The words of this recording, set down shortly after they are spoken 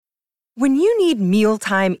When you need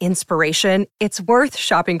mealtime inspiration, it's worth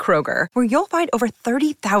shopping Kroger, where you'll find over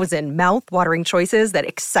 30,000 mouth-watering choices that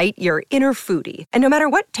excite your inner foodie. And no matter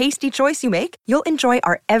what tasty choice you make, you'll enjoy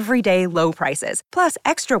our everyday low prices, plus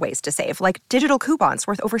extra ways to save, like digital coupons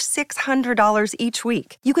worth over $600 each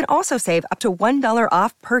week. You can also save up to $1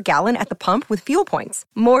 off per gallon at the pump with fuel points.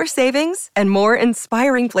 More savings and more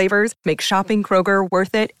inspiring flavors make shopping Kroger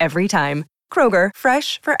worth it every time. Kroger,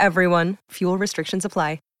 fresh for everyone. Fuel restrictions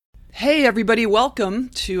apply. Hey everybody, welcome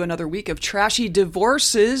to another week of Trashy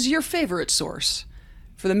Divorces, your favorite source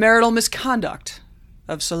for the marital misconduct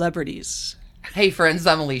of celebrities. Hey friends,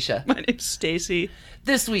 I'm Alicia. My name's Stacy.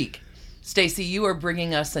 This week, Stacy, you are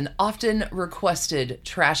bringing us an often requested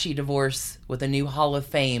trashy divorce with a new Hall of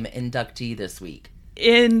Fame inductee this week.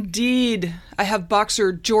 Indeed. I have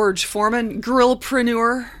boxer George Foreman,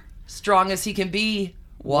 grillpreneur. Strong as he can be,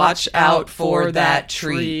 watch out for that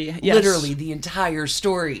tree. Yes. Literally the entire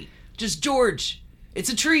story. Just George, it's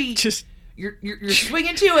a tree. Just you're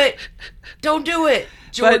swinging to it. Don't do it,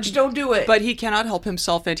 George. Don't do it. But he cannot help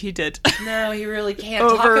himself, and he did. No, he really can't.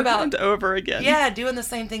 Over Talk about and over again. Yeah, doing the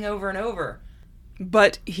same thing over and over.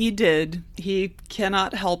 But he did. He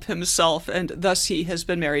cannot help himself, and thus he has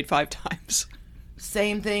been married 5 times.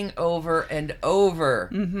 Same thing over and over.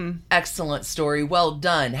 Mm-hmm. Excellent story. Well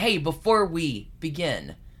done. Hey, before we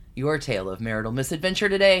begin your tale of marital misadventure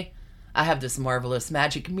today, I have this marvelous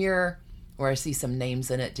magic mirror where I see some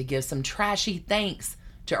names in it to give some trashy thanks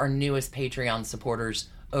to our newest Patreon supporters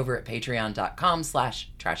over at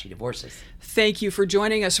patreon.com/trashydivorces. Thank you for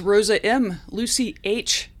joining us, Rosa M., Lucy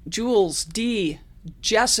H., Jules D.,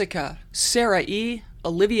 Jessica, Sarah E.,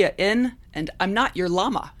 Olivia N., and I'm Not Your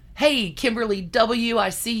Llama. Hey, Kimberly W., I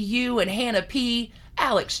see you, and Hannah P.,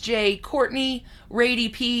 Alex J., Courtney, Rady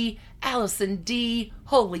P., Allison D.,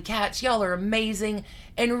 holy cats, y'all are amazing,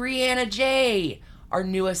 and Rihanna J., our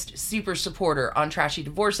newest super supporter on Trashy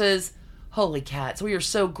Divorces. Holy cats, we are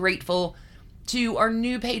so grateful to our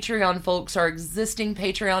new Patreon folks, our existing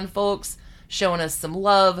Patreon folks, showing us some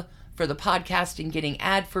love for the podcast and getting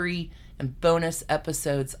ad-free and bonus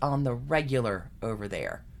episodes on the regular over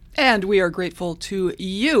there. And we are grateful to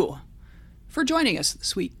you for joining us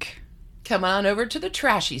this week. Come on over to the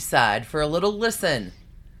trashy side for a little listen.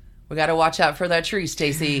 We got to watch out for that tree,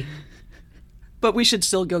 Stacy. But we should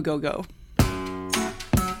still go.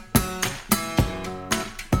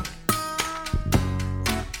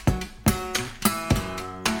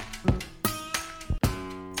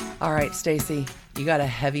 All right, Stacy, you got a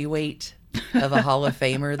heavyweight of a Hall of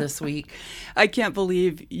Famer this week. I can't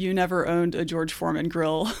believe you never owned a George Foreman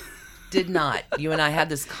grill. Did not. You and I had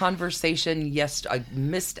this conversation. Yes, I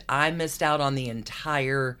missed out on the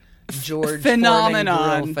entire George Foreman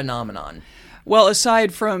grill phenomenon. Well,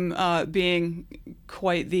 aside from being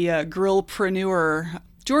quite the grillpreneur,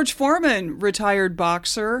 George Foreman, retired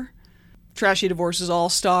boxer, Trashy Divorces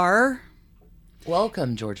all-star.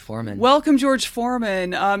 Welcome, George Foreman. Welcome, George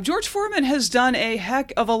Foreman. George Foreman has done a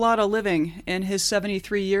heck of a lot of living in his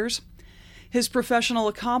 73 years. His professional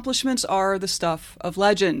accomplishments are the stuff of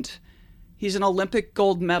legend. He's an Olympic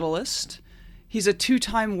gold medalist. He's a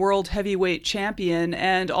 2-time world heavyweight champion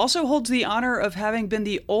and also holds the honor of having been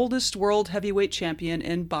the oldest world heavyweight champion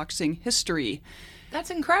in boxing history. That's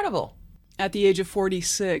incredible. At the age of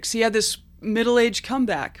 46, he had this middle-age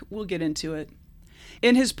comeback. We'll get into it.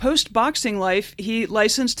 In his post-boxing life, he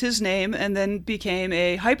licensed his name and then became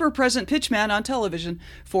a hyper-present pitchman on television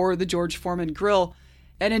for the George Foreman Grill,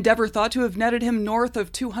 an endeavor thought to have netted him north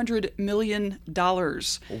of $200 million.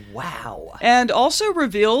 Wow. And also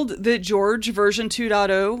revealed that George version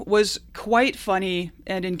 2.0 was quite funny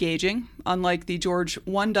and engaging, unlike the George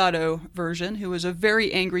 1.0 version, who was a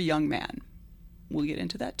very angry young man. We'll get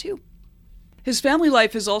into that too. His family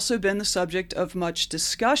life has also been the subject of much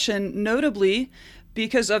discussion, notably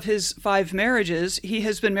because of his 5 marriages. He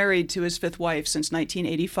has been married to his 5th wife since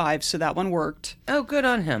 1985, so that one worked. Oh, good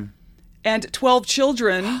on him. And 12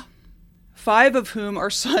 children, 5 of whom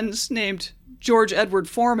are sons named George Edward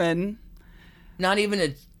Foreman. Not even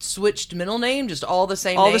a switched middle name, just all the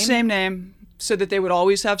same name? All the same name, so that they would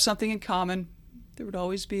always have something in common. There would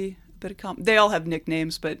always be a bit of common. They all have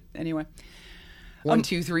nicknames, but anyway. 1,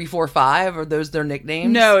 2, 3, 4, 5, are those their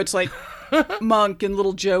nicknames? No, it's like Monk and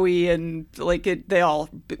Little Joey and like they all,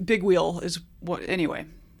 Big Wheel is what, anyway.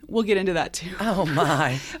 We'll get into that too. Oh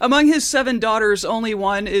my. Among his 7 daughters, only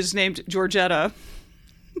one is named Georgetta.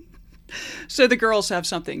 So the girls have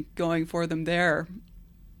something going for them there.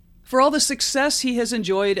 For all the success he has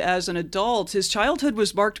enjoyed as an adult, his childhood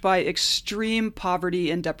was marked by extreme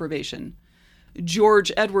poverty and deprivation.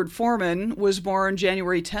 George Edward Foreman was born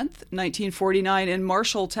January 10th, 1949 in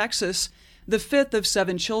Marshall, Texas, the fifth of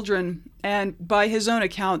 7 children, and by his own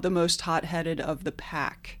account, the most hot-headed of the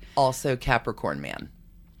pack. Also Capricorn man.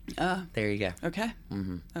 There you go. Okay.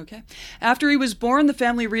 Okay. After he was born, the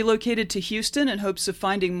family relocated to Houston in hopes of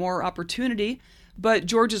finding more opportunity, but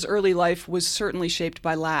George's early life was certainly shaped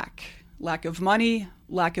by lack. Lack of money,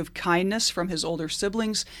 lack of kindness from his older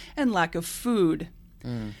siblings, and lack of food.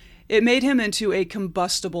 It made him into a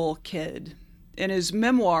combustible kid. In his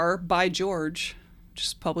memoir, By George,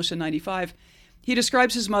 just published in 1995, he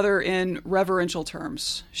describes his mother in reverential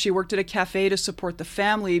terms. She worked at a cafe to support the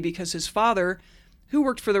family because his father, who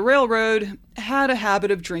worked for the railroad, had a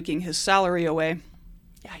habit of drinking his salary away.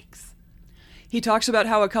 Yikes. He talks about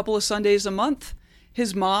how a couple of Sundays a month,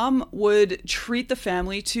 his mom would treat the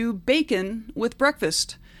family to bacon with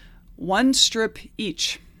breakfast, 1 strip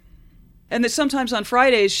each. And that sometimes on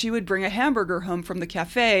Fridays, she would bring a hamburger home from the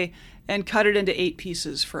cafe and cut it into 8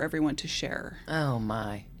 pieces for everyone to share. Oh,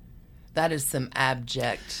 my. That is some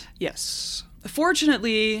abject. Yes.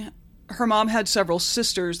 Fortunately, her mom had several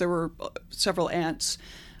sisters. There were several aunts,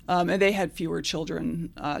 and they had fewer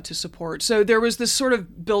children to support. So there was this sort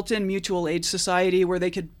of built-in mutual aid society where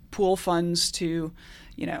they could pool funds to,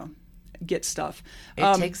 get stuff.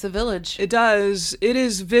 It takes a village. It does. It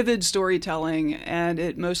is vivid storytelling, and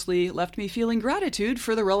it mostly left me feeling gratitude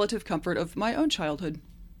for the relative comfort of my own childhood.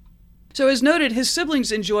 So as noted, his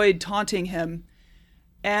siblings enjoyed taunting him,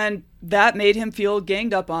 and that made him feel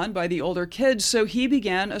ganged up on by the older kids, so he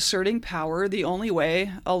began asserting power the only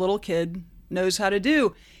way a little kid knows how to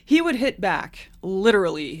do. He would hit back,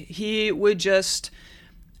 literally. He would just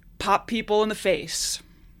pop people in the face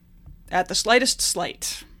at the slightest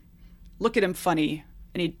slight. Look at him funny,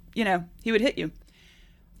 and he would hit you.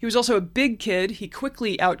 He was also a big kid. He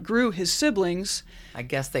quickly outgrew his siblings. I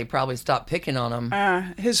guess they probably stopped picking on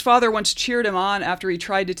him. His father once cheered him on after he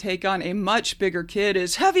tried to take on a much bigger kid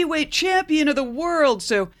as heavyweight champion of the world.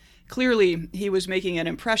 So clearly he was making an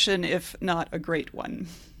impression, if not a great one.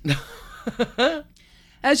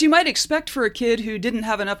 As you might expect for a kid who didn't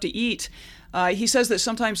have enough to eat, he says that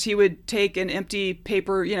sometimes he would take an empty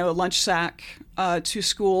paper, lunch sack to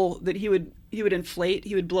school that he would inflate.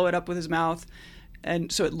 He would blow it up with his mouth,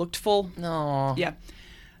 and so it looked full. No. Yeah.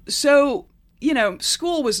 So,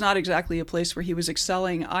 school was not exactly a place where he was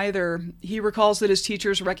excelling either. He recalls that his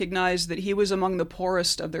teachers recognized that he was among the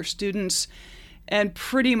poorest of their students and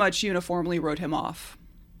pretty much uniformly wrote him off.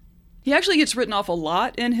 He actually gets written off a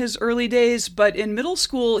lot in his early days, but in middle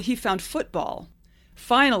school, he found football.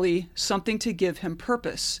 Finally, something to give him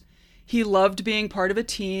purpose. He loved being part of a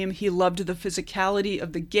team. He loved the physicality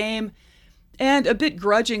of the game. And a bit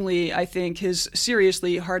grudgingly, I think, his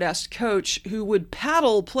seriously hard-assed coach who would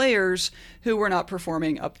paddle players who were not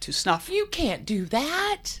performing up to snuff. You can't do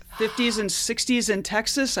that. 50s and 60s in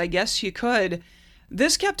Texas, I guess you could.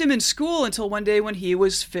 This kept him in school until one day when he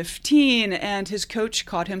was 15, and his coach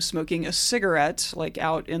caught him smoking a cigarette,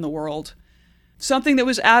 out in the world. Something that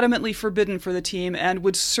was adamantly forbidden for the team and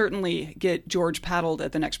would certainly get George paddled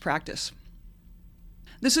at the next practice.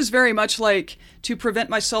 This is very much like, to prevent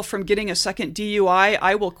myself from getting a second DUI,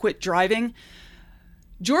 I will quit driving.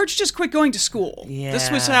 George just quit going to school. Yeah.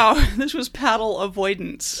 This was paddle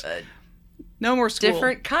avoidance. No more school.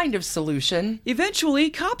 Different kind of solution.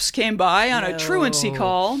 Eventually, cops came by on a truancy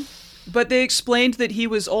call, but they explained that he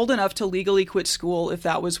was old enough to legally quit school if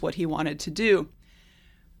that was what he wanted to do.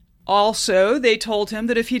 Also, they told him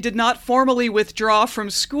that if he did not formally withdraw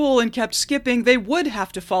from school and kept skipping, they would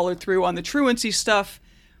have to follow through on the truancy stuff.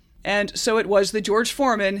 And so it was that George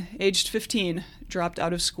Foreman, aged 15, dropped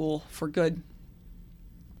out of school for good.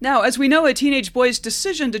 Now, as we know, a teenage boy's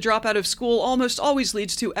decision to drop out of school almost always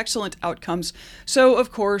leads to excellent outcomes. So,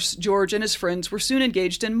 of course, George and his friends were soon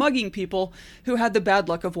engaged in mugging people who had the bad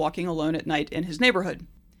luck of walking alone at night in his neighborhood.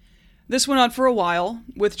 This went on for a while,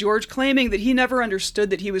 with George claiming that he never understood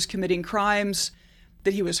that he was committing crimes,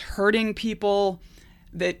 that he was hurting people,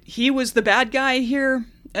 that he was the bad guy here,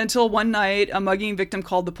 until one night a mugging victim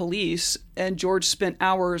called the police, and George spent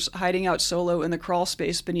hours hiding out solo in the crawl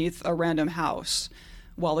space beneath a random house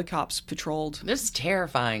while the cops patrolled. This is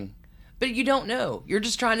terrifying. But you don't know. You're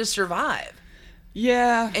just trying to survive.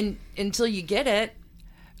 Yeah. And until you get it.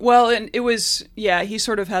 Well, and it was, he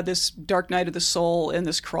sort of had this dark night of the soul in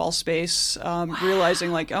this crawl space,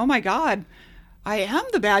 realizing oh my God, I am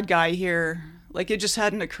the bad guy here. It just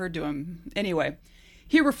hadn't occurred to him. Anyway,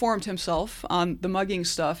 he reformed himself on the mugging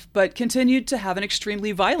stuff, but continued to have an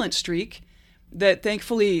extremely violent streak that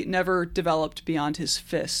thankfully never developed beyond his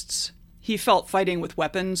fists. He felt fighting with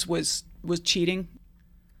weapons was cheating.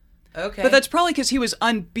 Okay. But that's probably because he was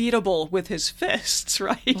unbeatable with his fists,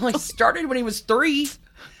 right? Well, he started when he was 3.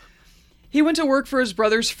 He went to work for his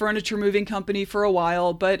brother's furniture moving company for a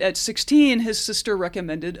while, but at 16, his sister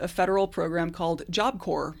recommended a federal program called Job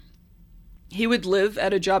Corps. He would live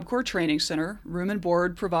at a Job Corps training center, room and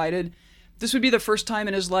board provided. This would be the first time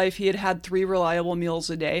in his life he had had 3 reliable meals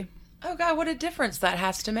a day. Oh, God, what a difference that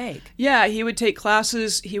has to make. Yeah, he would take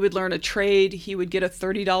classes, he would learn a trade, he would get a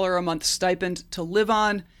 $30 a month stipend to live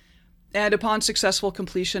on, and upon successful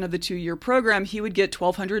completion of the 2-year program, he would get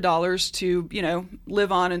 $1,200 to,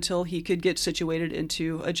 live on until he could get situated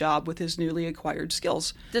into a job with his newly acquired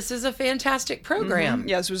skills. This is a fantastic program.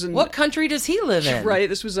 Yeah, this was in... What country does he live in? Right,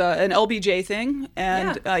 this was an LBJ thing,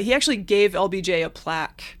 and he actually gave LBJ a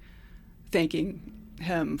plaque thanking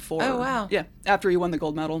him for... Oh, wow. Yeah, after he won the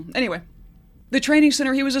gold medal. Anyway, the training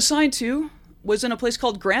center he was assigned to was in a place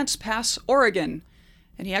called Grants Pass, Oregon.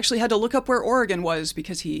 And he actually had to look up where Oregon was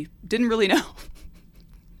because he didn't really know.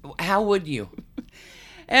 How would you?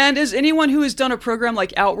 And as anyone who has done a program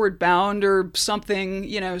like Outward Bound or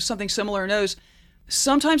something, something similar knows,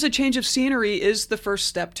 sometimes a change of scenery is the first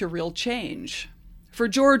step to real change. For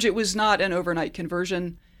George, it was not an overnight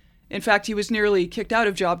conversion. In fact, he was nearly kicked out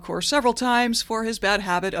of Job Corps several times for his bad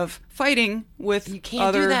habit of fighting with You can't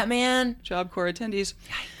other do that, man. Job Corps attendees.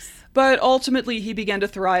 Yikes. But ultimately, he began to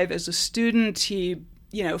thrive as a student. He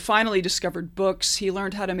finally discovered books. He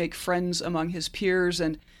learned how to make friends among his peers.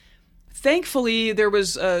 And thankfully, there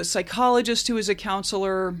was a psychologist who was a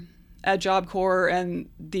counselor at Job Corps, and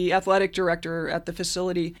the athletic director at the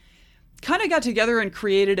facility kind of got together and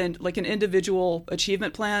created an individual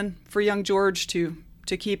achievement plan for young George to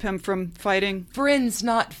keep him from fighting. Friends,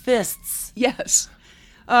 not fists. Yes.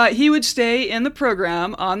 He would stay in the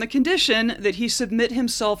program on the condition that he submit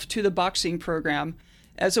himself to the boxing program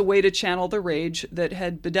as a way to channel the rage that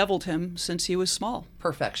had bedeviled him since he was small.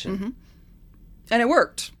 Perfection. Mm-hmm. And it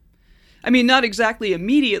worked. I mean, not exactly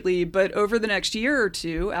immediately, but over the next year or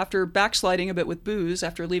two, after backsliding a bit with booze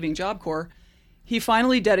after leaving Job Corps, he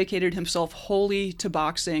finally dedicated himself wholly to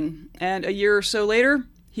boxing. And a year or so later,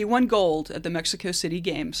 he won gold at the Mexico City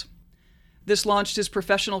Games. This launched his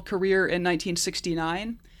professional career in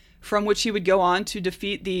 1969, from which he would go on to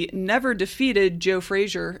defeat the never-defeated Joe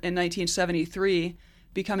Frazier in 1973,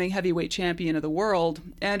 becoming heavyweight champion of the world,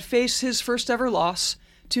 and face his first ever loss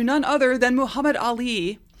to none other than Muhammad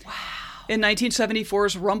Ali in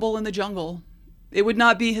 1974's Rumble in the Jungle. It would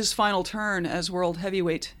not be his final turn as world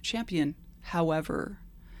heavyweight champion, however.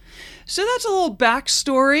 So that's a little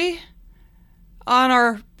backstory on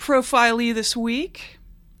our profilee this week.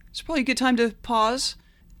 It's probably a good time to pause,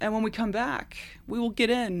 and when we come back, we will get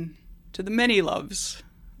in to the many loves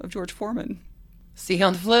of George Foreman. See you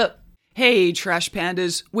on the flip. Hey, Trash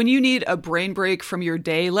Pandas. When you need a brain break from your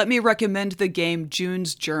day, let me recommend the game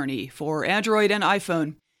June's Journey for Android and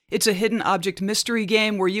iPhone. It's a hidden object mystery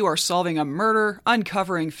game where you are solving a murder,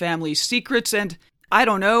 uncovering family secrets, and,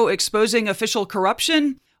 exposing official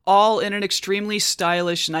corruption, all in an extremely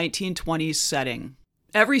stylish 1920s setting.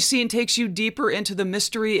 Every scene takes you deeper into the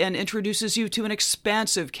mystery and introduces you to an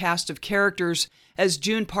expansive cast of characters as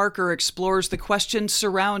June Parker explores the questions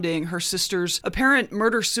surrounding her sister's apparent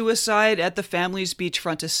murder-suicide at the family's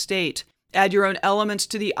beachfront estate. Add your own elements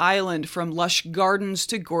to the island, from lush gardens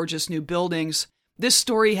to gorgeous new buildings. This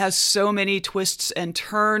story has so many twists and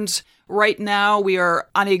turns. Right now, we are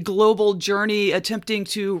on a global journey attempting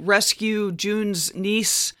to rescue June's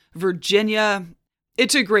niece, Virginia.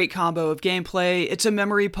 It's a great combo of gameplay. It's a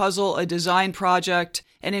memory puzzle, a design project,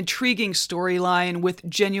 an intriguing storyline with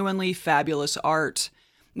genuinely fabulous art.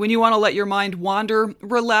 When you want to let your mind wander,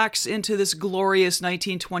 relax into this glorious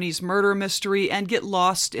 1920s murder mystery and get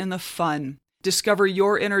lost in the fun. Discover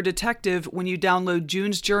your inner detective when you download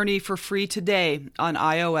June's Journey for free today on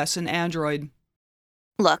iOS and Android.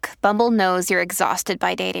 Look, Bumble knows you're exhausted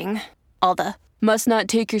by dating. All the, must not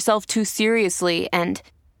take yourself too seriously, and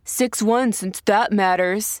 6'1" since that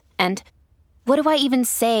matters, and what do I even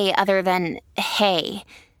say other than, hey?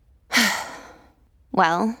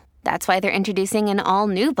 Well, that's why they're introducing an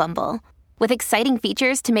all-new Bumble, with exciting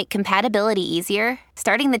features to make compatibility easier,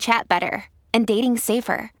 starting the chat better, and dating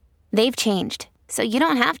safer. They've changed, so you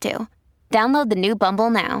don't have to. Download the new Bumble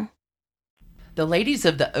now. The ladies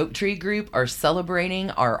of the Oak Tree Group are celebrating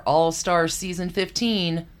our All-Star Season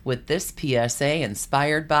 15 with this PSA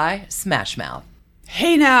inspired by Smash Mouth.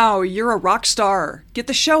 Hey now, you're a rock star. Get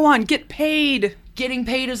the show on, get paid. Getting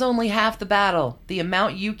paid is only half the battle. The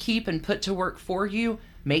amount you keep and put to work for you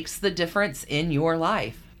makes the difference in your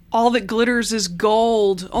life. All that glitters is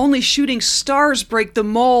gold. Only shooting stars break the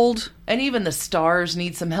mold. And even the stars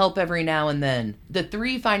need some help every now and then. The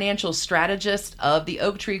 3 financial strategists of the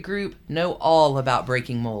Oak Tree Group know all about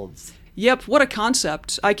breaking molds. Yep, what a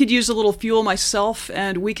concept. I could use a little fuel myself,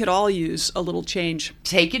 and we could all use a little change.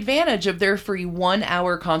 Take advantage of their free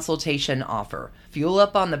 1-hour consultation offer. Fuel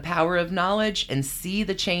up on the power of knowledge and see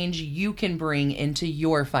the change you can bring into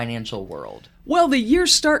your financial world. Well, the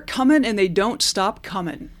years start coming and they don't stop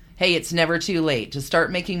coming. Hey, it's never too late to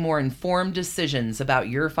start making more informed decisions about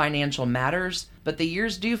your financial matters, but the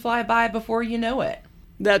years do fly by before you know it.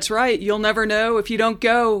 That's right. You'll never know if you don't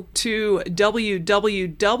go to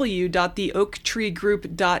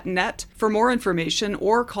www.theoaktreegroup.net for more information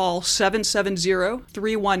or call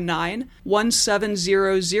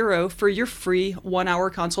 770-319-1700 for your free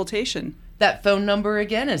 1-hour consultation. That phone number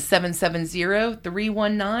again is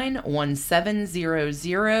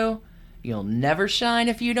 770-319-1700. You'll never shine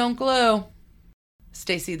if you don't glow.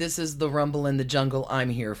 Stacy, this is the Rumble in the Jungle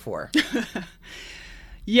I'm here for.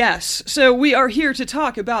 Yes, so we are here to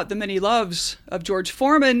talk about the many loves of George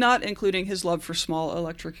Foreman, not including his love for small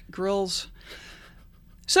electric grills.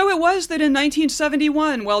 So it was that in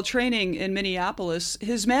 1971, while training in Minneapolis,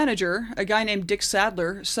 his manager, a guy named Dick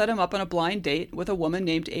Sadler, set him up on a blind date with a woman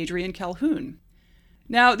named Adrienne Calhoun.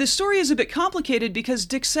 Now, this story is a bit complicated because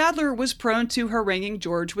Dick Sadler was prone to haranguing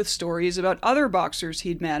George with stories about other boxers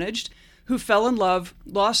he'd managed who fell in love,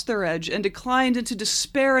 lost their edge, and declined into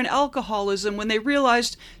despair and alcoholism when they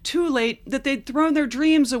realized too late that they'd thrown their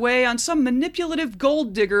dreams away on some manipulative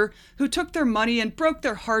gold digger who took their money and broke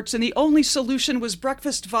their hearts, and the only solution was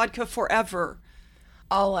breakfast vodka forever.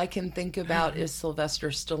 All I can think about is Sylvester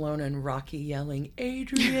Stallone and Rocky yelling,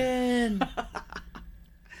 "Adrian!"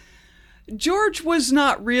 George was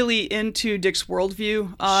not really into Dick's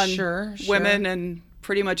worldview on women and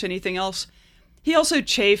pretty much anything else. He also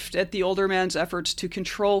chafed at the older man's efforts to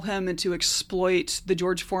control him and to exploit the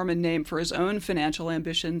George Foreman name for his own financial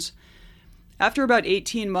ambitions. After about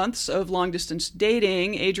 18 months of long-distance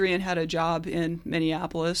dating, Adrienne had a job in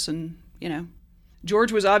Minneapolis, and,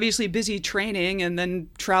 George was obviously busy training and then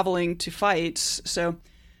traveling to fights, so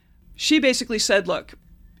she basically said, look,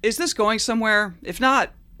 is this going somewhere? If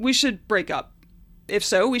not, we should break up. If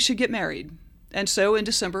so, we should get married. And so in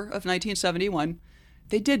December of 1971,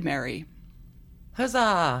 they did marry.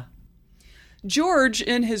 Huzzah! George,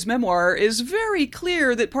 in his memoir, is very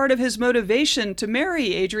clear that part of his motivation to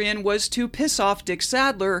marry Adrienne was to piss off Dick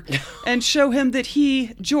Sadler and show him that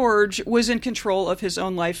he, George, was in control of his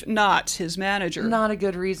own life, not his manager. Not a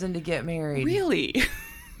good reason to get married. Really?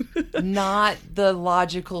 Not the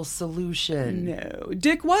logical solution. No.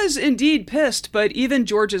 Dick was indeed pissed, but even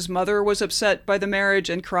George's mother was upset by the marriage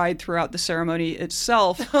and cried throughout the ceremony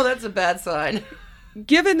itself. Oh, that's a bad sign.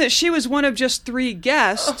 Given that she was one of just 3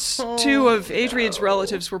 guests, 2 of Adrienne's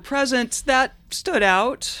relatives were present, that stood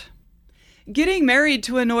out. Getting married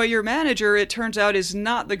to annoy your manager, it turns out, is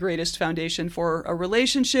not the greatest foundation for a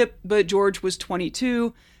relationship, but George was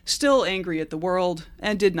 22, still angry at the world,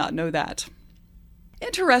 and did not know that.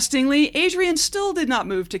 Interestingly, Adrienne still did not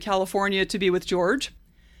move to California to be with George.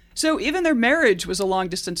 So even their marriage was a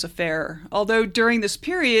long-distance affair, although during this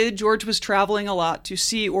period, George was traveling a lot to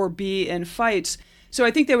see or be in fights. So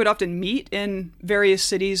I think they would often meet in various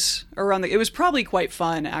cities around it was probably quite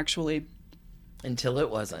fun, actually. Until it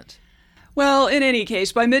wasn't. Well, in any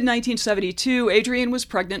case, by mid-1972, Adrienne was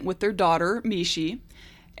pregnant with their daughter, Mishi.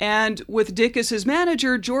 And with Dick as his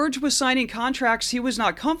manager, George was signing contracts he was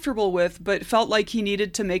not comfortable with, but felt like he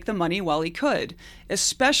needed to make the money while he could,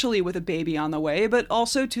 especially with a baby on the way, but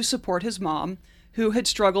also to support his mom, who had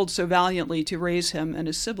struggled so valiantly to raise him and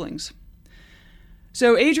his siblings.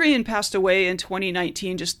 So Adrienne passed away in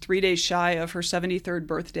 2019, just 3 days shy of her 73rd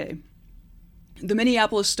birthday. The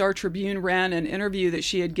Minneapolis Star-Tribune ran an interview that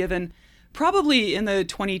she had given probably in the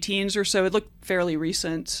 20-teens or so. It looked fairly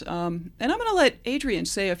recent. And I'm going to let Adrienne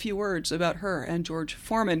say a few words about her and George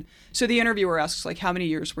Foreman. So the interviewer asks, how many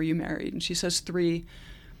years were you married? And she says 3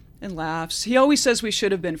 and laughs. He always says we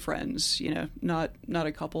should have been friends, not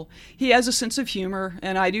a couple. He has a sense of humor,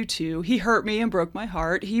 and I do too. He hurt me and broke my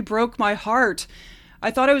heart. He broke my heart. I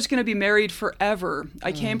thought I was going to be married forever.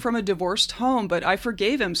 I came from a divorced home, but I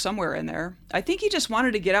forgave him somewhere in there. I think he just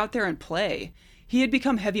wanted to get out there and play. He had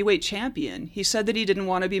become heavyweight champion. He said that he didn't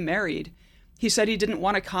want to be married. He said he didn't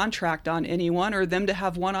want a contract on anyone or them to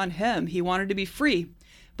have one on him. He wanted to be free.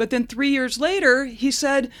 But then 3 years later, he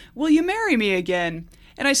said, "Will you marry me again?"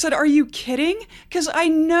 And I said, "Are you kidding? Because I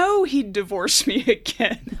know he'd divorce me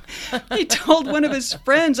again." He told one of his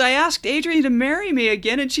friends, "I asked Adrienne to marry me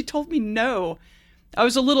again, and she told me no." I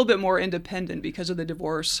was a little bit more independent because of the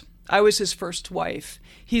divorce. I was his first wife.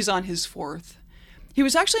 He's on his 4th. He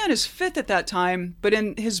was actually on his 5th at that time, but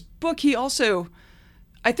in his book, he also,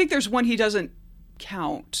 I think there's one he doesn't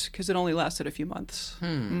count because it only lasted a few months.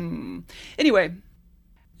 Anyway,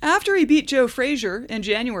 After he beat Joe Frazier in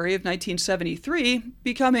January of 1973,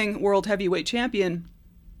 becoming world heavyweight champion,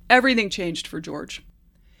 everything changed for George.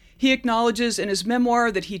 He acknowledges in his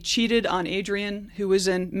memoir that he cheated on Adrian, who was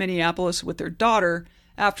in Minneapolis with their daughter,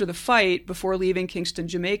 after the fight before leaving Kingston,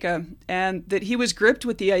 Jamaica, and that he was gripped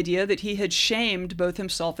with the idea that he had shamed both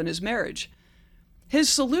himself and his marriage. His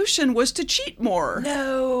solution was to cheat more.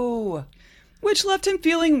 No! Which left him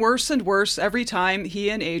feeling worse and worse every time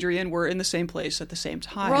he and Adrian were in the same place at the same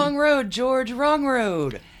time. Wrong road, George, wrong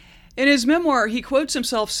road. In his memoir, he quotes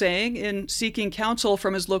himself saying, in seeking counsel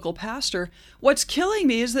from his local pastor, "What's killing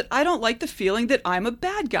me is that I don't like the feeling that I'm a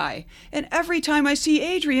bad guy. And every time I see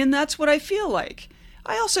Adrian, that's what I feel like.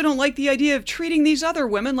 I also don't like the idea of treating these other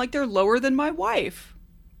women like they're lower than my wife."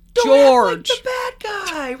 George! Act like the bad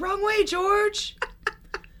guy! Wrong way, George!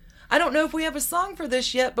 I don't know if we have a song for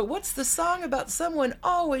this yet, but what's the song about someone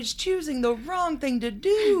always choosing the wrong thing to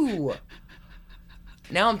do?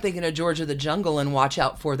 Now I'm thinking of George of the Jungle and Watch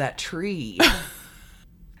Out for That Tree.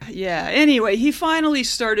 Yeah, anyway, he finally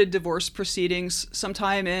started divorce proceedings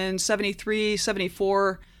sometime in 73,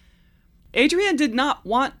 74. Adrian did not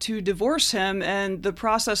want to divorce him, and the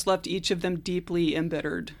process left each of them deeply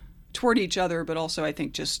embittered toward each other, but also, I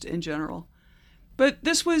think, just in general. But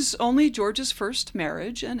this was only George's first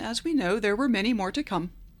marriage, and as we know, there were many more to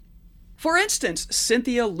come. For instance,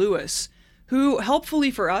 Cynthia Lewis, who,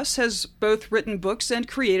 helpfully for us, has both written books and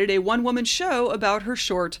created a one-woman show about her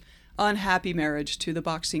short, unhappy marriage to the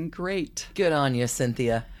boxing great. Good on you,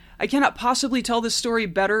 Cynthia. I cannot possibly tell this story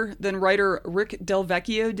better than writer Rick Del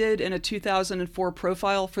Vecchio did in a 2004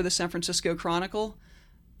 profile for the San Francisco Chronicle.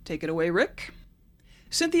 Take it away, Rick.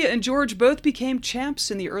 Cynthia and George both became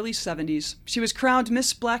champs in the early 70s. She was crowned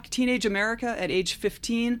Miss Black Teenage America at age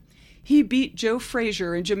 15. He beat Joe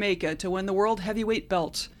Frazier in Jamaica to win the world heavyweight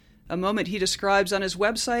belt, a moment he describes on his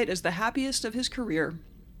website as the happiest of his career.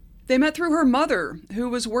 They met through her mother, who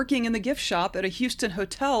was working in the gift shop at a Houston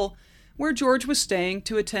hotel where George was staying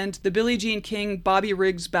to attend the Billie Jean King Bobby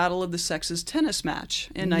Riggs Battle of the Sexes tennis match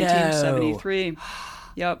in 1973.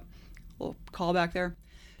 Yep, little callback there.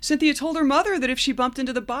 Cynthia told her mother that if she bumped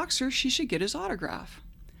into the boxer, she should get his autograph.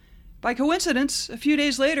 By coincidence, a few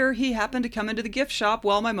days later, he happened to come into the gift shop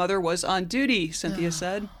while my mother was on duty, Cynthia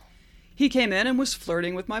said. He came in and was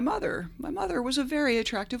flirting with my mother. My mother was a very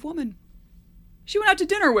attractive woman. She went out to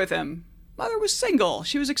dinner with him. Mother was single.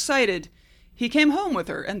 She was excited. He came home with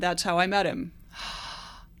her, and that's how I met him.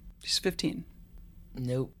 She's 15.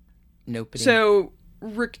 Nope. So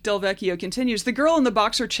Rick Del Vecchio continues, the girl and the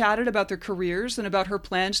boxer chatted about their careers and about her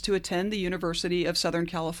plans to attend the University of Southern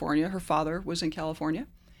California. Her father was in California.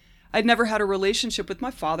 I'd never had a relationship with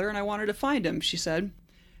my father, and I wanted to find him, she said.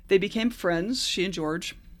 They became friends, she and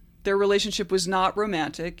George. Their relationship was not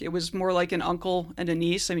romantic. It was more like an uncle and a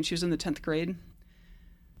niece. I mean, she was in the 10th grade.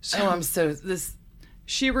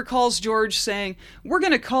 She recalls George saying, "We're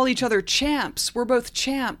going to call each other champs. We're both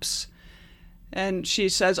champs." And she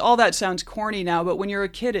says, all that sounds corny now, but when you're a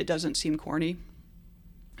kid, it doesn't seem corny.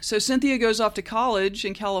 So Cynthia goes off to college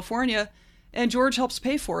in California, and George helps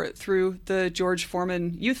pay for it through the George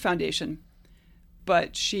Foreman Youth Foundation.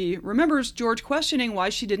 But she remembers George questioning why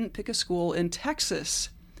she didn't pick a school in Texas.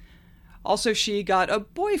 Also, she got a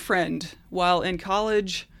boyfriend while in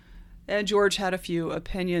college, and George had a few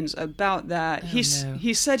opinions about that. He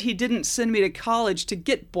said he didn't send me to college to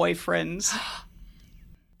get boyfriends.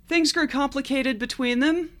 Things grew complicated between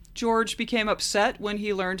them. George became upset when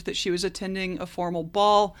he learned that she was attending a formal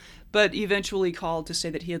ball, but eventually called to say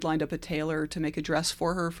that he had lined up a tailor to make a dress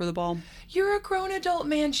for her for the ball. You're a grown adult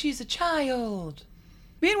man, she's a child.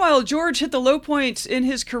 Meanwhile, George hit the low point in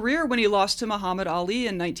his career when he lost to Muhammad Ali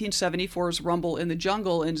in 1974's Rumble in the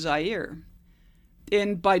Jungle in Zaire.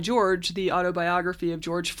 In By George, the autobiography of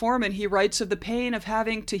George Foreman, he writes of the pain of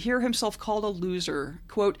having to hear himself called a loser.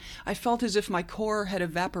 Quote, "I felt as if my core had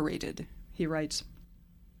evaporated," he writes.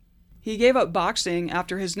 He gave up boxing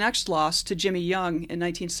after his next loss to Jimmy Young in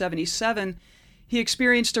 1977. He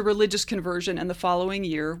experienced a religious conversion and the following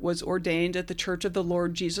year was ordained at the Church of the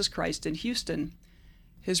Lord Jesus Christ in Houston.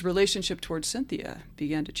 His relationship towards Cynthia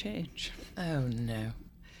began to change. Oh, no.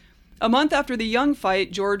 A month after the Young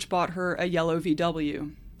fight, George bought her a yellow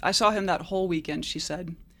VW. I saw him that whole weekend, she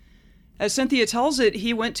said. As Cynthia tells it,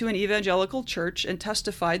 he went to an evangelical church and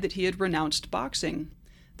testified that he had renounced boxing.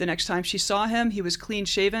 The next time she saw him, he was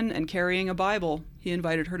clean-shaven and carrying a Bible. He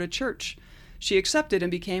invited her to church. She accepted and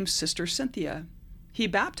became Sister Cynthia. He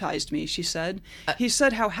baptized me, she said. He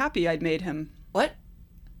said how happy I'd made him. What?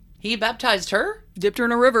 He baptized her? Dipped her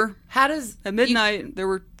in a river. How does... At midnight, there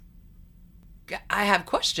were... I have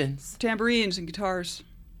questions. Tambourines and guitars.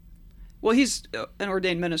 Well, he's an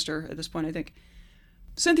ordained minister at this point, I think.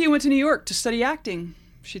 Cynthia went to New York to study acting.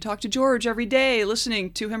 She talked to George every day,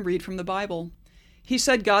 listening to him read from the Bible. He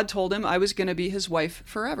said God told him I was going to be his wife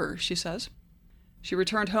forever, she says. She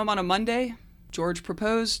returned home on a Monday. George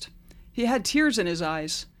proposed. He had tears in his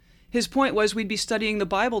eyes. His point was we'd be studying the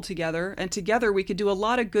Bible together, and together we could do a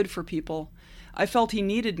lot of good for people. I felt he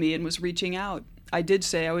needed me and was reaching out. I did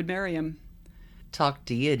say I would marry him. Talk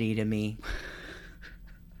deity to me.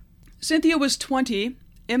 Cynthia was 20,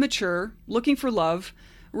 immature, looking for love,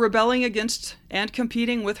 rebelling against and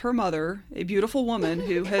competing with her mother, a beautiful woman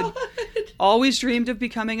who had always dreamed of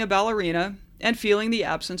becoming a ballerina and feeling the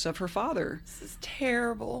absence of her father. This is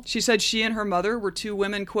terrible. She said she and her mother were two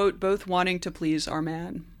women, quote, both wanting to please our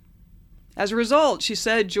man. As a result, she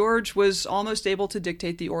said George was almost able to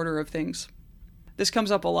dictate the order of things. This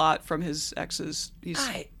comes up a lot from his exes. He's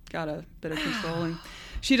got a bit of controlling.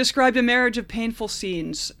 She described a marriage of painful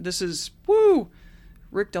scenes. This is,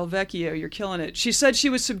 Rick Del Vecchio, you're killing it. She said she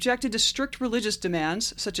was subjected to strict religious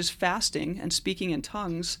demands, such as fasting and speaking in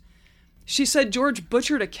tongues. She said George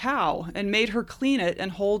butchered a cow and made her clean it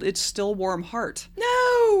and hold its still warm heart.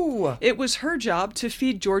 No! It was her job to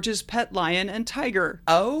feed George's pet lion and tiger.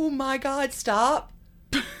 Oh my God, stop.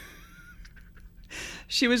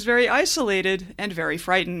 She was very isolated and very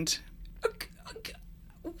frightened.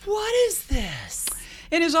 What is this?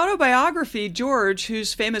 In his autobiography, George,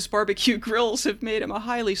 whose famous barbecue grills have made him a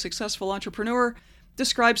highly successful entrepreneur,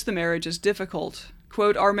 describes the marriage as difficult.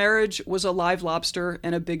 Quote, our marriage was a live lobster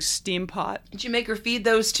and a big steam pot. Did you make her feed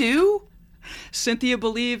those too? Cynthia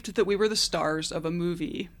believed that we were the stars of a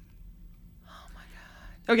movie. Oh my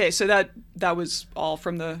God. Okay, so that was all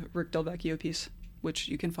from the Rick Del Vecchio piece, which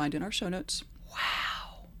you can find in our show notes.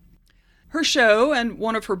 Wow. Her show and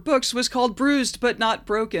one of her books was called Bruised But Not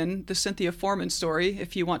Broken, the Cynthia Foreman story,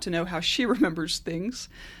 if you want to know how she remembers things.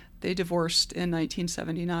 They divorced in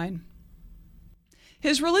 1979.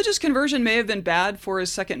 His religious conversion may have been bad for his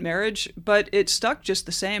second marriage, but it stuck just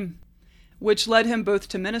the same, which led him both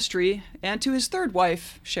to ministry and to his third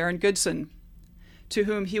wife, Sharon Goodson, to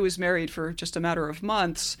whom he was married for just a matter of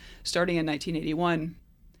months, starting in 1981.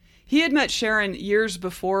 He had met Sharon years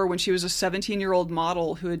before when she was a 17-year-old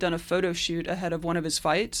model who had done a photo shoot ahead of one of his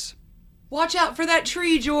fights. Watch out for that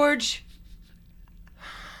tree, George.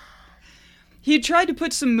 He had tried to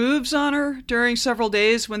put some moves on her during several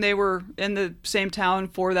days when they were in the same town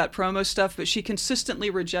for that promo stuff, but she consistently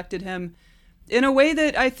rejected him in a way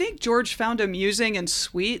that I think George found amusing and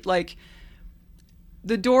sweet. Like,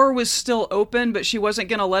 the door was still open, but she wasn't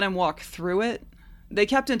going to let him walk through it. They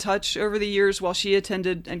kept in touch over the years while she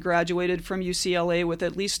attended and graduated from UCLA with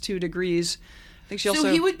at least 2 degrees. I think she also...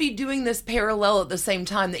 So he would be doing this parallel at the same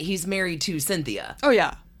time that he's married to Cynthia. Oh,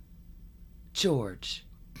 yeah. George.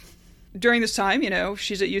 During this time,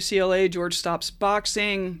 she's at UCLA, George stops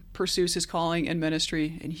boxing, pursues his calling and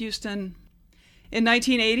ministry in Houston. In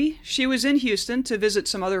 1980, she was in Houston to visit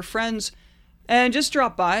some other friends and just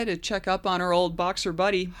dropped by to check up on her old boxer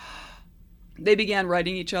buddy. They began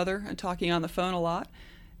writing each other and talking on the phone a lot.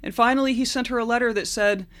 And finally, he sent her a letter that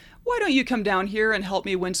said, why don't you come down here and help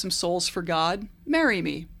me win some souls for God? Marry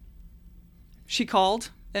me. She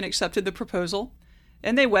called and accepted the proposal,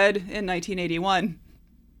 and they wed in 1981.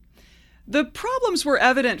 The problems were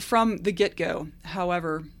evident from the get-go,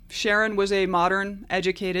 however. Sharon was a modern,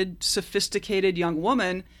 educated, sophisticated young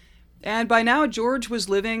woman, and by now George was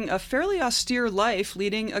living a fairly austere life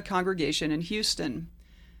leading a congregation in Houston.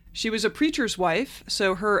 She was a preacher's wife,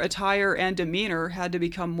 so her attire and demeanor had to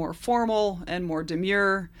become more formal and more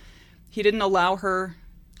demure. He didn't allow her...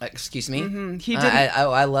 Excuse me? Mm-hmm. He didn't...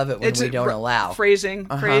 I love it when we don't allow.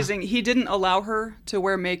 Phrasing. He didn't allow her to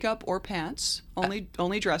wear makeup or pants,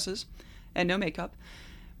 only dresses, and no makeup.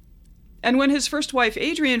 And when his first wife,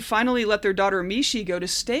 Adrienne, finally let their daughter Mishi go to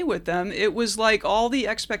stay with them, it was like all the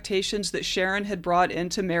expectations that Sharon had brought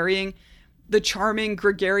into marrying the charming,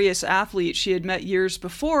 gregarious athlete she had met years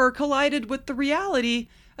before collided with the reality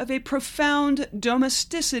of a profound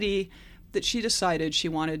domesticity that she decided she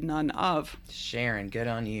wanted none of. Sharon, good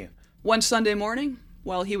on you. One Sunday morning,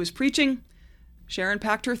 while he was preaching, Sharon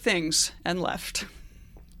packed her things and left.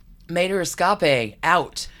 Made her escape.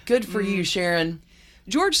 Out. Good for you, Sharon.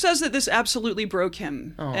 George says that this absolutely broke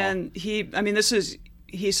him. Aww. And he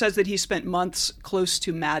says that he spent months close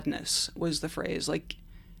to madness, was the phrase, like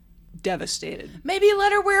devastated. Maybe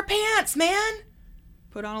let her wear pants, man.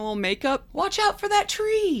 Put on a little makeup. Watch out for that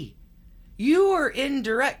tree. You are in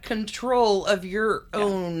direct control of your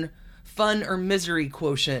own fun or misery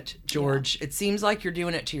quotient, George. Yeah. It seems like you're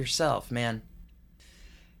doing it to yourself, man.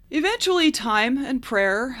 Eventually, time and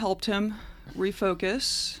prayer helped him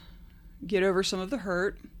refocus, get over some of the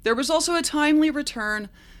hurt. There was also a timely return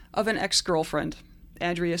of an ex-girlfriend,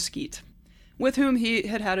 Andrea Skeet, with whom he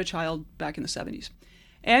had had a child back in the 70s.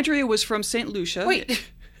 Andrea was from St. Lucia.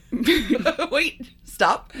 Wait. Wait.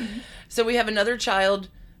 Stop. So we have another child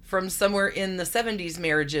from somewhere in the 70s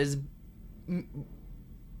marriages.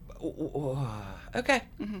 Okay.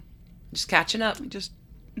 Just catching up.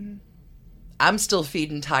 I'm still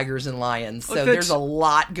feeding tigers and lions, so there's a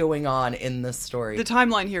lot going on in this story. The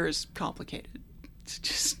timeline here is complicated. It's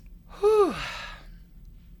just...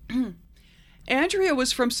 Andrea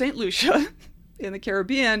was from St. Lucia in the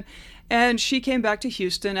Caribbean, and she came back to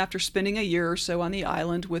Houston after spending a year or so on the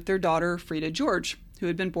island with their daughter, Frida George, who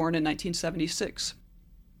had been born in 1976.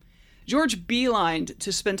 George beelined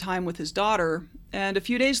to spend time with his daughter, and a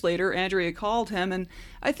few days later, Andrea called him and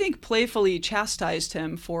I think playfully chastised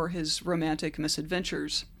him for his romantic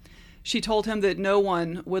misadventures. She told him that no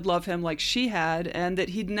one would love him like she had and that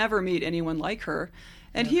he'd never meet anyone like her.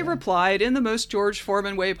 And he replied in the most George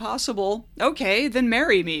Foreman way possible, "Okay, then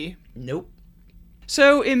marry me." Nope.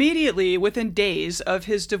 So immediately, within days of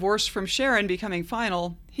his divorce from Sharon becoming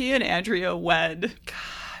final, he and Andrea wed.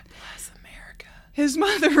 God bless America. His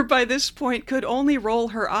mother, by this point, could only roll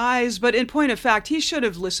her eyes, but in point of fact, he should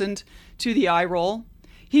have listened to the eye roll.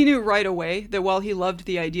 He knew right away that while he loved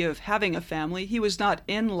the idea of having a family, he was not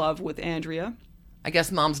in love with Andrea. I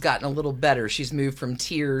guess Mom's gotten a little better. She's moved from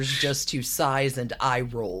tears just to sighs and eye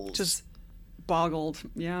rolls. Just boggled,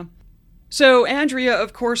 yeah. So Andrea,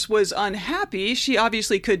 of course, was unhappy. She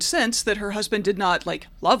obviously could sense that her husband did not,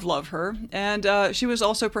 love her. And she was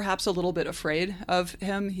also perhaps a little bit afraid of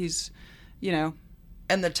him. He's,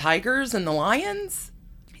 And the tigers and the lions?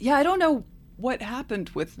 Yeah, I don't know what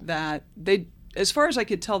happened with that. They, as far as I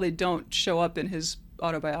could tell, they don't show up in his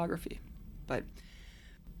autobiography. But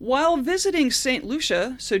while visiting St.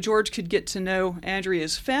 Lucia, so George could get to know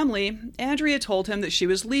Andrea's family, Andrea told him that she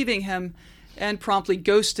was leaving him and promptly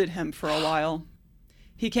ghosted him for a while.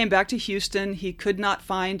 He came back to Houston. He could not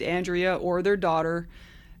find Andrea or their daughter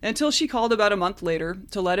until she called about a month later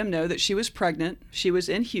to let him know that she was pregnant, she was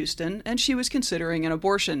in Houston, and she was considering an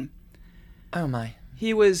abortion. Oh, my.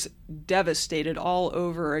 He was devastated all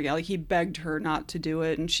over again. He begged her not to do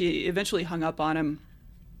it, and she eventually hung up on him.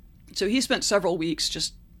 So he spent several weeks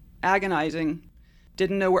just agonizing,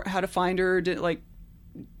 didn't know how to find her.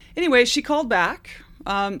 Anyway, she called back,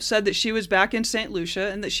 said that she was back in St.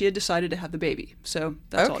 Lucia and that she had decided to have the baby. So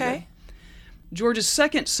that's all good. George's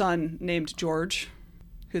second son, named George,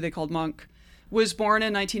 who they called Monk, was born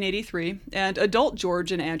in 1983, and adult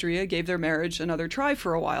George and Andrea gave their marriage another try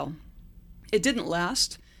for a while. It didn't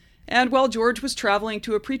last, and while George was traveling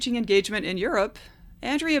to a preaching engagement in Europe,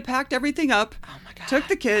 Andrea packed everything up, took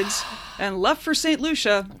the kids, and left for St.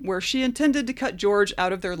 Lucia, where she intended to cut George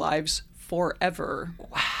out of their lives forever.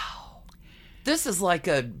 Wow. This is like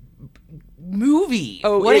a movie.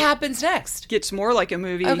 Oh, what happens next? Gets more like a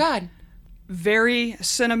movie. Oh, God. Very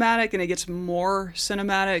cinematic, and it gets more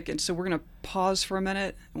cinematic. And so we're going to pause for a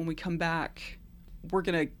minute. When we come back, we're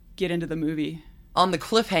going to get into the movie. On the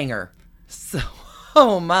cliffhanger. So,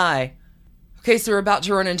 oh, my. Okay, so we're about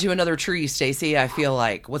to run into another tree, Stacey, I feel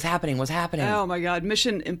like. What's happening? Oh, my God.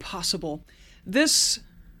 Mission impossible. This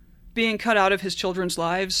being cut out of his children's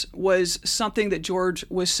lives was something that George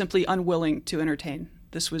was simply unwilling to entertain.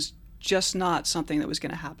 This was just not something that was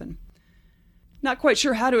going to happen. Not quite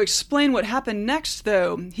sure how to explain what happened next,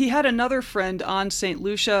 though. He had another friend on St.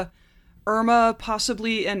 Lucia, Irma,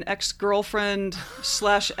 possibly an ex-girlfriend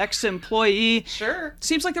 / ex-employee. Sure.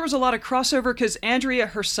 Seems like there was a lot of crossover because Andrea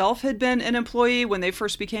herself had been an employee when they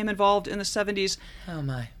first became involved in the 70s. Oh,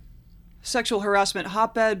 my. Sexual harassment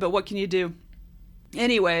hotbed, but what can you do?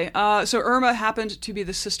 Anyway, so Irma happened to be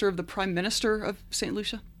the sister of the Prime Minister of St.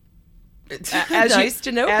 Lucia. It's nice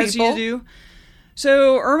to know as people. As you do.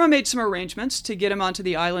 So Irma made some arrangements to get him onto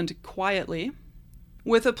the island quietly,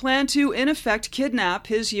 with a plan to, in effect, kidnap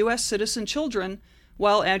his U.S. citizen children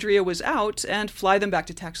while Andrea was out and fly them back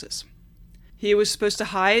to Texas. He was supposed to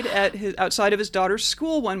hide outside of his daughter's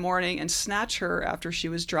school one morning and snatch her after she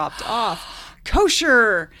was dropped off.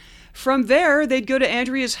 Kosher! From there, they'd go to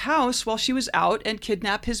Andrea's house while she was out and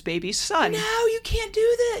kidnap his baby son. No, you can't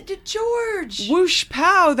do that to George. Whoosh,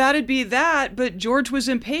 pow, that'd be that. But George was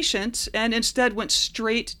impatient and instead went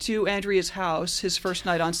straight to Andrea's house his first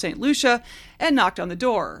night on St. Lucia and knocked on the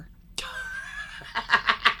door.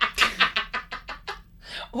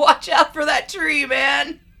 Watch out for that tree,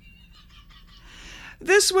 man.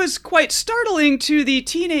 This was quite startling to the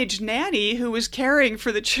teenage nanny who was caring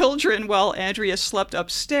for the children while Andrea slept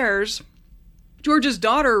upstairs. George's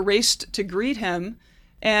daughter raced to greet him,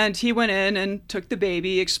 and he went in and took the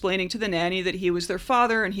baby, explaining to the nanny that he was their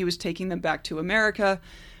father and he was taking them back to America.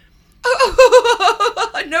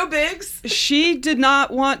 No bigs. She did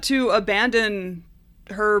not want to abandon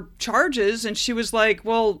her charges, and she was like,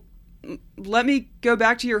 well, let me go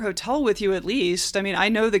back to your hotel with you at least. I mean, I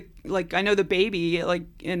know the baby, like,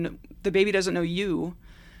 and the baby doesn't know you.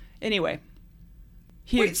 Anyway.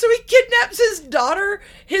 Wait, so he kidnaps his daughter,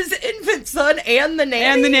 his infant son, and the nanny?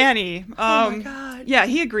 And the nanny. Oh my God. Yeah,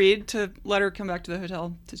 he agreed to let her come back to the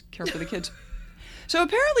hotel to care for the kids. So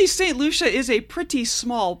apparently St. Lucia is a pretty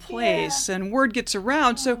small place, and word gets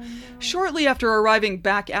around. So shortly after arriving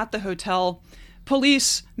back at the hotel,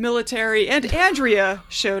 police, military, and Andrea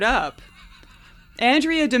showed up.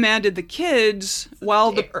 Andrea demanded the kids,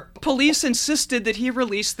 while the police insisted that he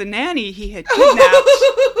release the nanny he had kidnapped.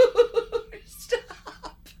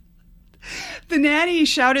 The nanny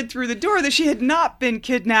shouted through the door that she had not been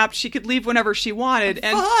kidnapped. She could leave whenever she wanted.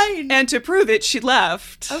 And to prove it, she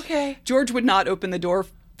left. Okay. George would not open the door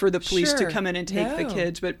for the police to come in and take the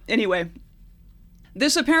kids. But anyway,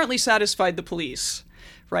 this apparently satisfied the police,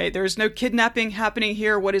 right? There's no kidnapping happening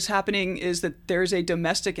here. What is happening is that there's a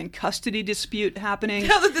domestic and custody dispute happening.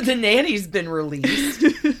 Now that the nanny's been released.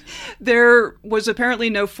 There was apparently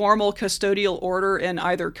no formal custodial order in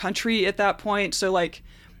either country at that point. So, like,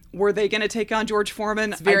 were they going to take on George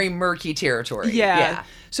Foreman? It's very murky territory. Yeah.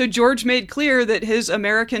 So George made clear that his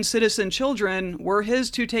American citizen children were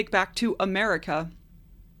his to take back to America.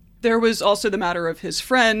 There was also the matter of his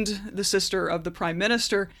friend, the sister of the prime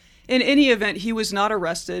minister. In any event, he was not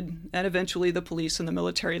arrested, and eventually the police and the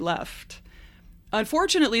military left.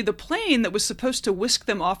 Unfortunately, the plane that was supposed to whisk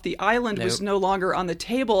them off the island was no longer on the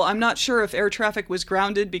table. I'm not sure if air traffic was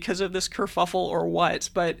grounded because of this kerfuffle or what,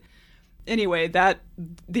 but anyway,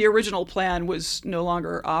 the original plan was no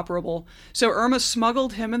longer operable. So Irma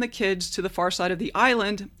smuggled him and the kids to the far side of the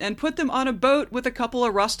island and put them on a boat with a couple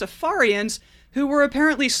of Rastafarians who were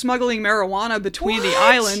apparently smuggling marijuana between the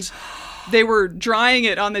islands. They were drying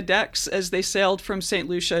it on the decks as they sailed from St.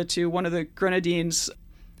 Lucia to one of the Grenadines.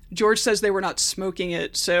 George says they were not smoking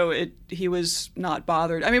it, so he was not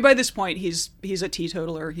bothered. I mean, by this point, he's a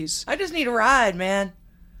teetotaler. I just need a ride, man.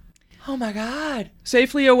 Oh my God.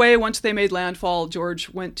 Safely away, once they made landfall, George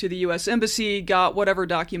went to the U.S. Embassy, got whatever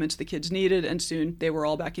documents the kids needed, and soon they were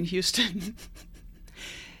all back in Houston.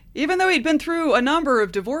 Even though he'd been through a number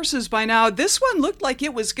of divorces by now, this one looked like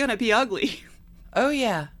it was going to be ugly. Oh,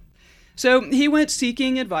 yeah. So he went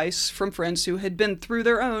seeking advice from friends who had been through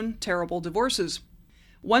their own terrible divorces.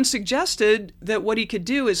 One suggested that what he could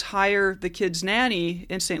do is hire the kid's nanny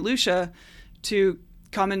in St. Lucia to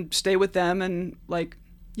come and stay with them and, like,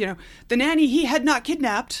 you know, the nanny he had not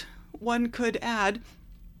kidnapped, one could add,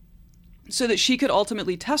 so that she could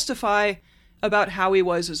ultimately testify about how he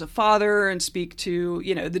was as a father and speak to,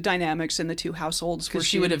 you know, the dynamics in the two households. Because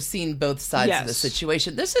she would have seen both sides of the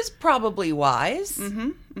situation. This is probably wise.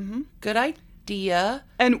 Good idea.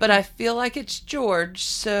 But I feel like it's George,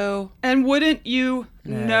 so... And wouldn't you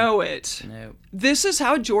know it? No. This is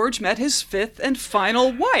how George met his fifth and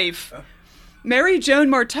final wife. Mary Joan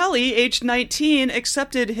Martelli, aged 19,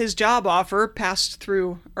 accepted his job offer, passed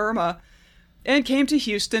through Irma, and came to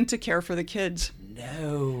Houston to care for the kids.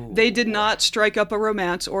 No. They did not strike up a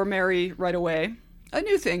romance or marry right away. A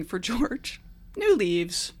new thing for George. New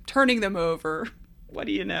leaves, turning them over. What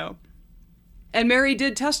do you know? And Mary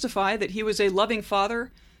did testify that he was a loving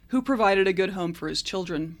father who provided a good home for his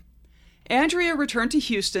children. Andrea returned to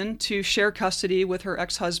Houston to share custody with her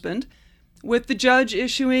ex-husband, with the judge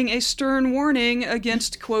issuing a stern warning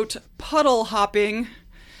against, quote, puddle hopping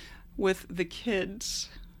with the kids.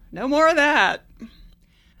 No more of that.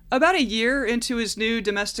 About a year into his new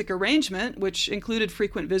domestic arrangement, which included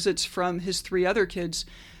frequent visits from his 3 other kids,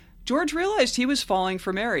 George realized he was falling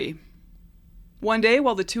for Mary. One day,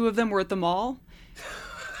 while the 2 of them were at the mall...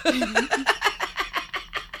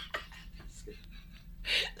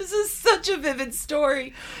 This is such a vivid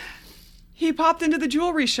story. He popped into the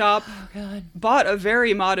jewelry shop, bought a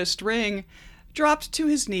very modest ring, dropped to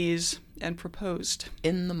his knees, and proposed.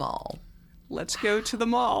 In the mall. Let's go to the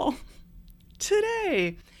mall.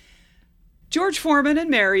 Today. George Foreman and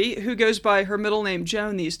Mary, who goes by her middle name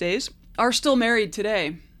Joan these days, are still married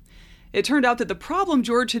today. It turned out that the problem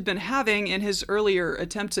George had been having in his earlier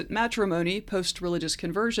attempts at matrimony post-religious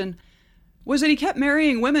conversion was that he kept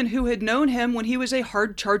marrying women who had known him when he was a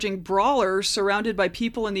hard-charging brawler surrounded by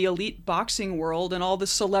people in the elite boxing world and all the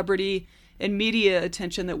celebrity and media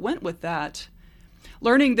attention that went with that.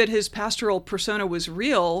 Learning that his pastoral persona was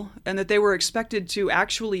real and that they were expected to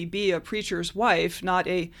actually be a preacher's wife, not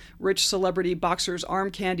a rich celebrity boxer's arm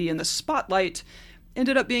candy in the spotlight,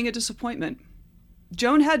 ended up being a disappointment.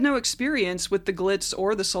 Joan had no experience with the glitz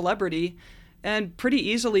or the celebrity. and pretty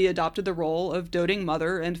easily adopted the role of doting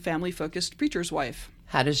mother and family-focused preacher's wife.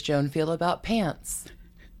 How does Joan feel about pants?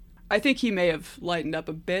 I think he may have lightened up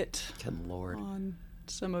a bit Good Lord. on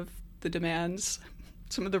some of the demands,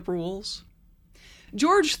 some of the rules.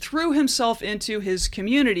 George threw himself into his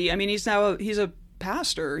community. I mean, he's a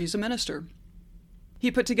pastor, he's a minister.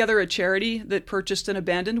 He put together a charity that purchased an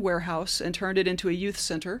abandoned warehouse and turned it into a youth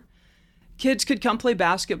center. Kids could come play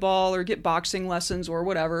basketball or get boxing lessons or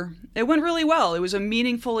whatever. It went really well. It was a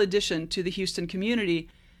meaningful addition to the Houston community.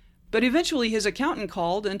 But eventually his accountant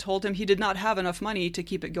called and told him he did not have enough money to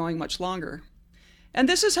keep it going much longer. And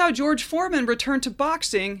this is how George Foreman returned to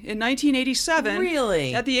boxing in 1987.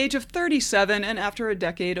 Really? At the age of 37 and after a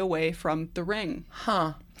decade away from the ring.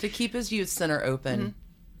 Huh. To keep his youth center open.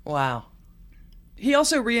 Wow. He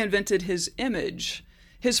also reinvented his image.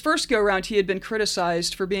 His first go-round, he had been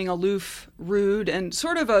criticized for being aloof, rude, and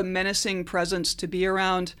sort of a menacing presence to be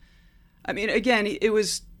around. I mean, again, it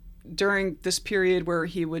was during this period where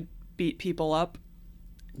he would beat people up.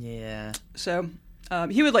 Yeah. So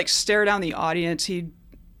he would stare down the audience. He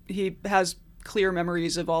has clear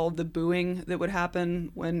memories of all of the booing that would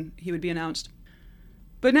happen when he would be announced.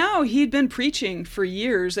 But now he'd been preaching for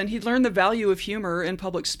years, and he'd learned the value of humor in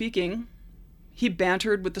public speaking. He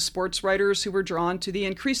bantered with the sports writers who were drawn to the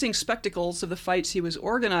increasing spectacles of the fights he was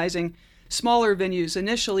organizing, smaller venues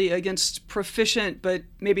initially against proficient but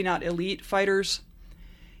maybe not elite fighters.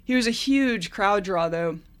 He was a huge crowd draw,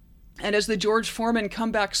 though, and as the George Foreman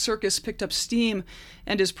comeback circus picked up steam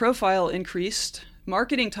and his profile increased,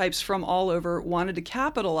 marketing types from all over wanted to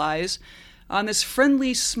capitalize on this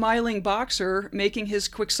friendly, smiling boxer making his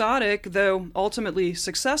quixotic, though ultimately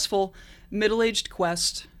successful, middle-aged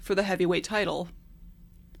quest for the heavyweight title.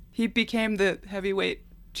 He became the heavyweight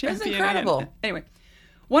champion. That's incredible. Anyway,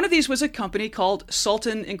 one of these was a company called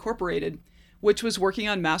Sultan Incorporated, which was working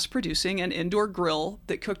on mass producing an indoor grill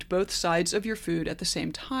that cooked both sides of your food at the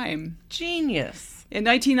same time. Genius. In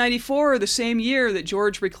 1994, the same year that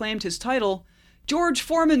George reclaimed his title, George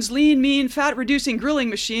Foreman's lean, mean, fat-reducing grilling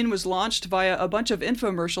machine was launched via a bunch of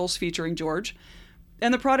infomercials featuring George,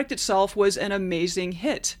 and the product itself was an amazing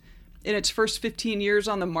hit. In its first 15 years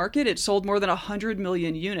on the market, it sold more than 100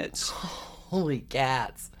 million units. Holy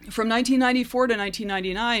cats. From 1994 to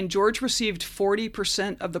 1999, George received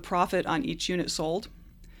 40% of the profit on each unit sold,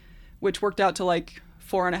 which worked out to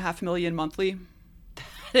 $4.5 million monthly.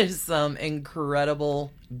 That is some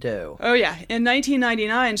incredible dough. Oh yeah. In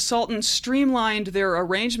 1999, Sultan streamlined their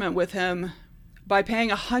arrangement with him by paying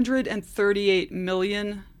 $138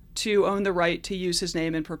 million to own the right to use his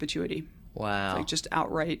name in perpetuity. Wow. Just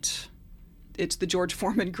outright. It's the George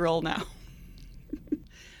Foreman grill now.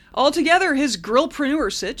 Altogether, his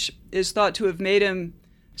grillpreneur sitch is thought to have made him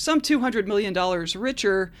some $200 million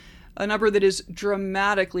richer, a number that is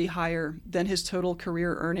dramatically higher than his total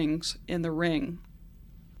career earnings in the ring.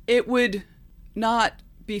 It would not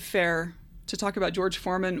be fair to talk about George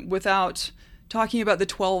Foreman without talking about the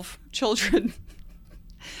 12 children.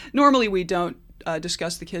 Normally we don't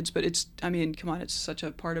discuss the kids, but come on, it's such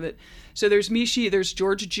a part of it. So there's Mishi, there's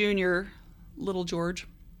George Jr., little George.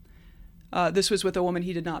 This was with a woman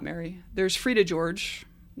he did not marry. There's Frida George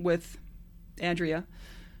with Andrea.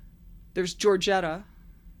 There's Georgetta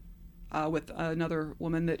with another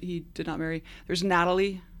woman that he did not marry. There's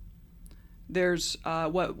Natalie. There's,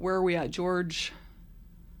 where are we at? George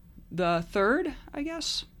the Third, I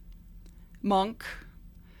guess? Monk.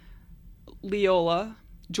 Leola.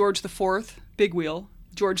 George the Fourth, Big Wheel.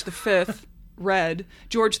 George the Fifth, Red.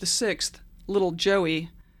 George the Sixth, Little Joey.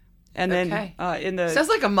 And then in the sounds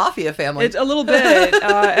like a mafia family. It's a little bit,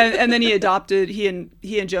 and then he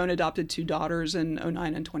and Joan adopted 2 daughters in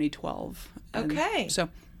 2009 and 2012. And okay. So,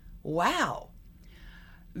 wow,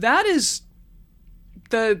 that is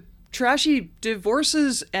the trashy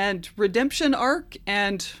divorces and redemption arc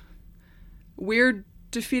and weird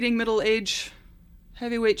defeating middle-age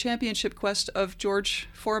heavyweight championship quest of George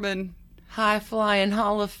Foreman. High-flying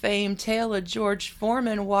Hall of Fame tale of George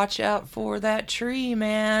Foreman. Watch out for that tree,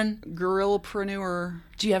 man. Grillpreneur.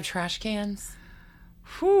 Do you have trash cans?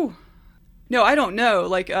 Whew. No, I don't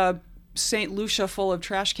know. St. Lucia full of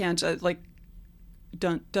trash cans. Dun,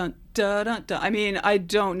 dun, dun, dun, dun. I mean, I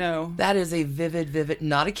don't know. That is a vivid,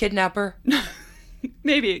 not a kidnapper.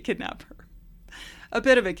 Maybe a kidnapper. A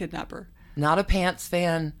bit of a kidnapper. Not a pants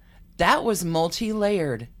fan. That was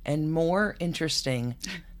multi-layered and more interesting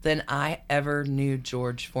than I ever knew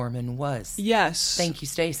George Foreman was. Yes. Thank you,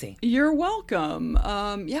 Stacy. You're welcome.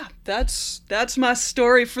 Yeah, that's my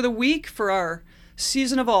story for the week for our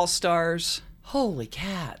season of All-Stars. Holy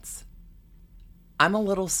cats. I'm a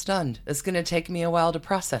little stunned. It's going to take me a while to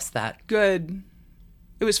process that. Good.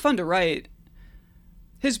 It was fun to write.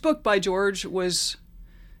 His book by George was,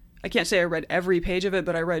 I can't say I read every page of it,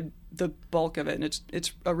 but I read the bulk of it, and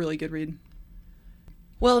it's a really good read.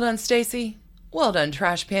 Well done, Stacy. Well done,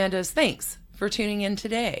 Trash Pandas. Thanks for tuning in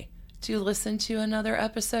today to listen to another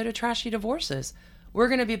episode of Trashy Divorces. We're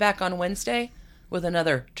going to be back on Wednesday with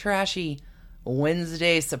another Trashy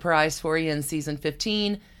Wednesday surprise for you in season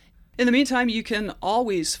 15. In the meantime, you can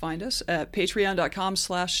always find us at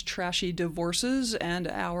patreon.com/trashydivorces and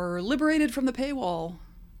our liberated from the paywall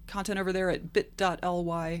content over there at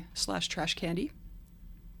bit.ly/trashcandy.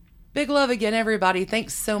 Big love again, everybody.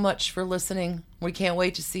 Thanks so much for listening. We can't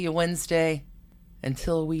wait to see you Wednesday.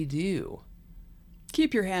 Until we do.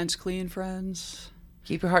 Keep your hands clean, friends.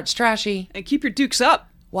 Keep your hearts trashy. And keep your dukes up.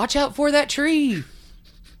 Watch out for that tree.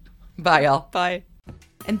 Bye, y'all. Bye.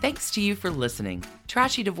 And thanks to you for listening.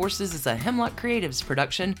 Trashy Divorces is a Hemlock Creatives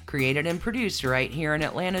production, created and produced right here in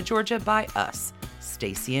Atlanta, Georgia by us,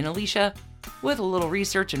 Stacy and Alicia, with a little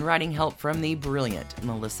research and writing help from the brilliant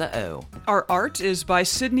Melissa O. Our art is by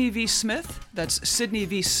Sydney V. Smith. That's Sydney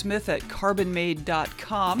V. Smith at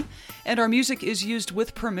carbonmade.com. And our music is used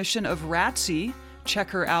with permission of Ratsy.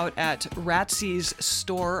 Check her out at Ratsy's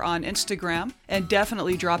store on Instagram. And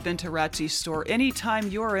definitely drop into Ratsy's store anytime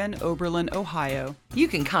you're in Oberlin, Ohio. You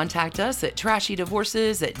can contact us at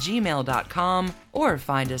trashydivorces@gmail.com or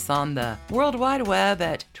find us on the World Wide Web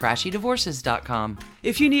at trashydivorces.com.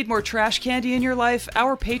 If you need more trash candy in your life,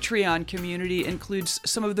 our Patreon community includes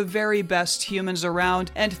some of the very best humans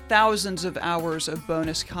around and thousands of hours of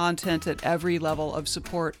bonus content at every level of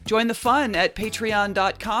support. Join the fun at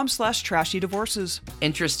patreon.com/trashydivorces.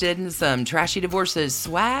 Interested in some Trashy Divorces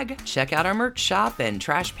swag? Check out our merch shop and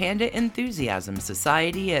Trash Panda Enthusiasm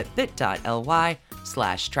Society at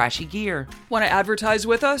bit.ly/trashygear. Want to advertise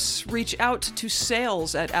with us? Reach out to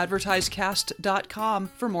sales@advertisecast.com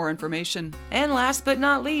for more information. And last but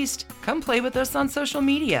not least, come play with us on social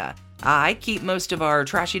media. I keep most of our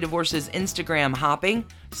Trashy Divorces Instagram hopping.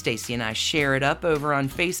 Stacy and I share it up over on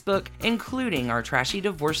Facebook, including our Trashy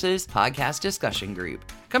Divorces podcast discussion group.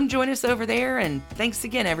 Come join us over there, and thanks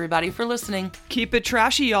again, everybody, for listening. Keep it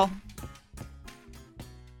trashy, y'all.